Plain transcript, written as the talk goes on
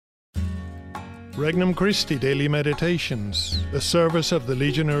Regnum Christi Daily Meditations, the service of the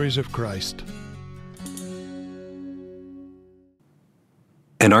Legionaries of Christ.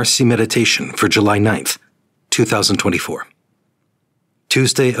 An RC Meditation for July 9th, 2024.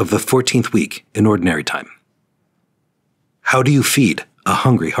 Tuesday of the 14th week in Ordinary Time. How do you feed a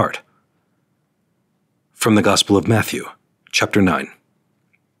hungry heart? From the Gospel of Matthew, chapter 9.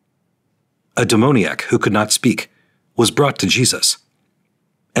 A demoniac who could not speak was brought to Jesus.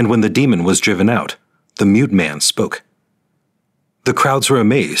 And when the demon was driven out, the mute man spoke. The crowds were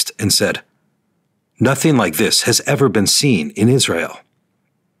amazed and said, "Nothing like this has ever been seen in Israel."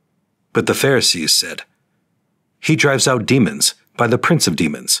 But the Pharisees said, "He drives out demons by the prince of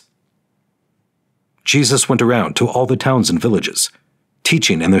demons." Jesus went around to all the towns and villages,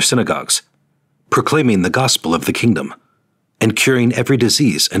 teaching in their synagogues, proclaiming the gospel of the kingdom, and curing every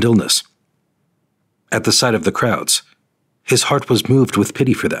disease and illness. At the sight of the crowds, his heart was moved with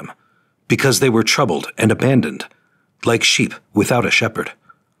pity for them, because they were troubled and abandoned, like sheep without a shepherd.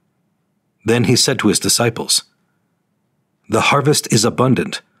 Then he said to his disciples, "The harvest is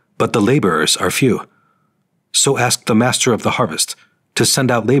abundant, but the laborers are few. So ask the master of the harvest to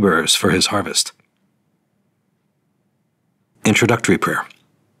send out laborers for his harvest." Introductory Prayer.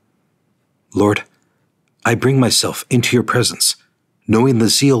 Lord, I bring myself into your presence, knowing the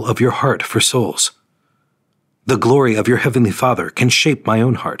zeal of your heart for souls. The glory of your Heavenly Father can shape my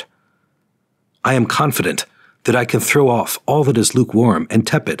own heart. I am confident that I can throw off all that is lukewarm and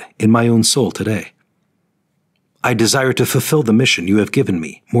tepid in my own soul today. I desire to fulfill the mission you have given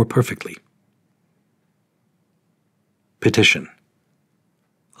me more perfectly. Petition.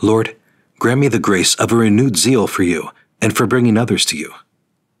 Lord, grant me the grace of a renewed zeal for you and for bringing others to you.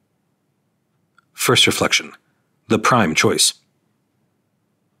 First reflection, the prime choice.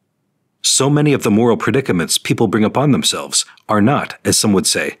 So many of the moral predicaments people bring upon themselves are not, as some would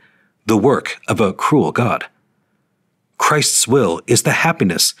say, the work of a cruel God. Christ's will is the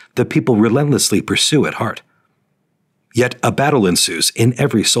happiness that people relentlessly pursue at heart. Yet a battle ensues in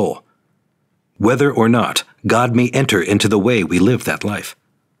every soul, whether or not God may enter into the way we live that life.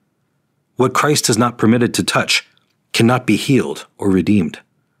 What Christ is not permitted to touch cannot be healed or redeemed.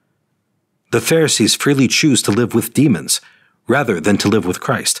 The Pharisees freely choose to live with demons rather than to live with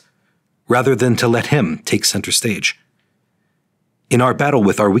Christ, rather than to let him take center stage. In our battle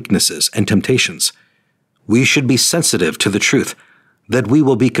with our weaknesses and temptations, we should be sensitive to the truth that we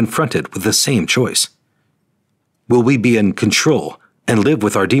will be confronted with the same choice. Will we be in control and live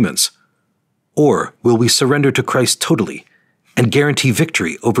with our demons? Or will we surrender to Christ totally and guarantee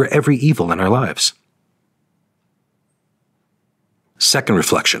victory over every evil in our lives? Second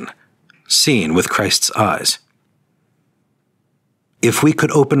reflection, seeing with Christ's eyes. If we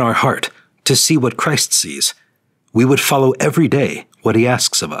could open our heart to see what Christ sees, we would follow every day what he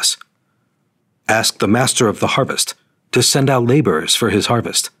asks of us. Ask the master of the harvest to send out laborers for his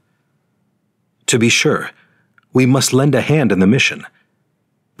harvest. To be sure, we must lend a hand in the mission,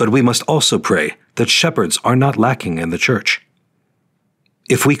 but we must also pray that shepherds are not lacking in the church.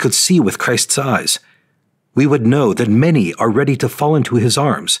 If we could see with Christ's eyes, we would know that many are ready to fall into his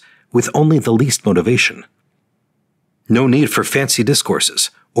arms with only the least motivation. No need for fancy discourses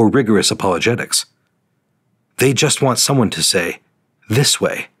or rigorous apologetics. They just want someone to say, "This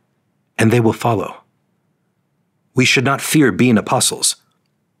way," and they will follow. We should not fear being apostles.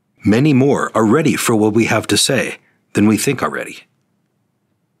 Many more are ready for what we have to say than we think are ready.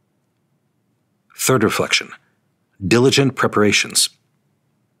 Third reflection, diligent preparations.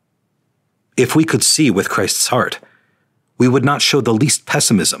 If we could see with Christ's heart, we would not show the least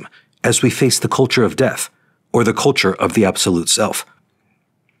pessimism as we face the culture of death or the culture of the absolute self.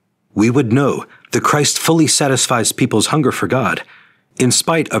 We would know that Christ fully satisfies people's hunger for God in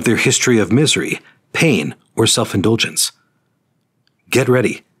spite of their history of misery, pain, or self-indulgence. Get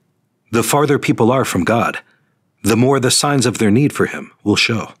ready. The farther people are from God, the more the signs of their need for him will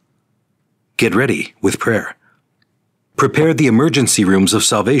show. Get ready with prayer. Prepare the emergency rooms of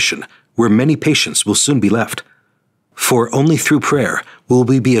salvation where many patients will soon be left. For only through prayer will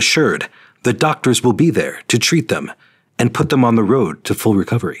we be assured that doctors will be there to treat them and put them on the road to full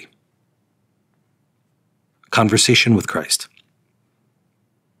recovery. Conversation with Christ.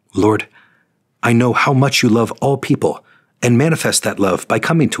 Lord, I know how much you love all people and manifest that love by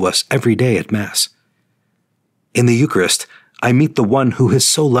coming to us every day at Mass. In the Eucharist, I meet the one who has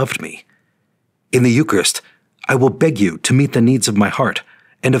so loved me. In the Eucharist, I will beg you to meet the needs of my heart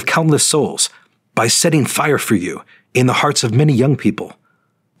and of countless souls by setting fire for you in the hearts of many young people,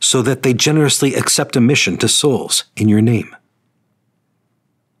 so that they generously accept a mission to souls in your name.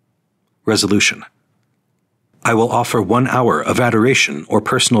 Resolution. I will offer 1 hour of adoration or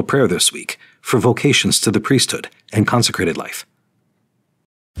personal prayer this week for vocations to the priesthood and consecrated life.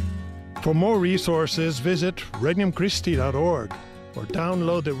 For more resources, visit regnumchristi.org or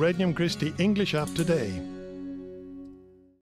download the Regnum Christi English app today.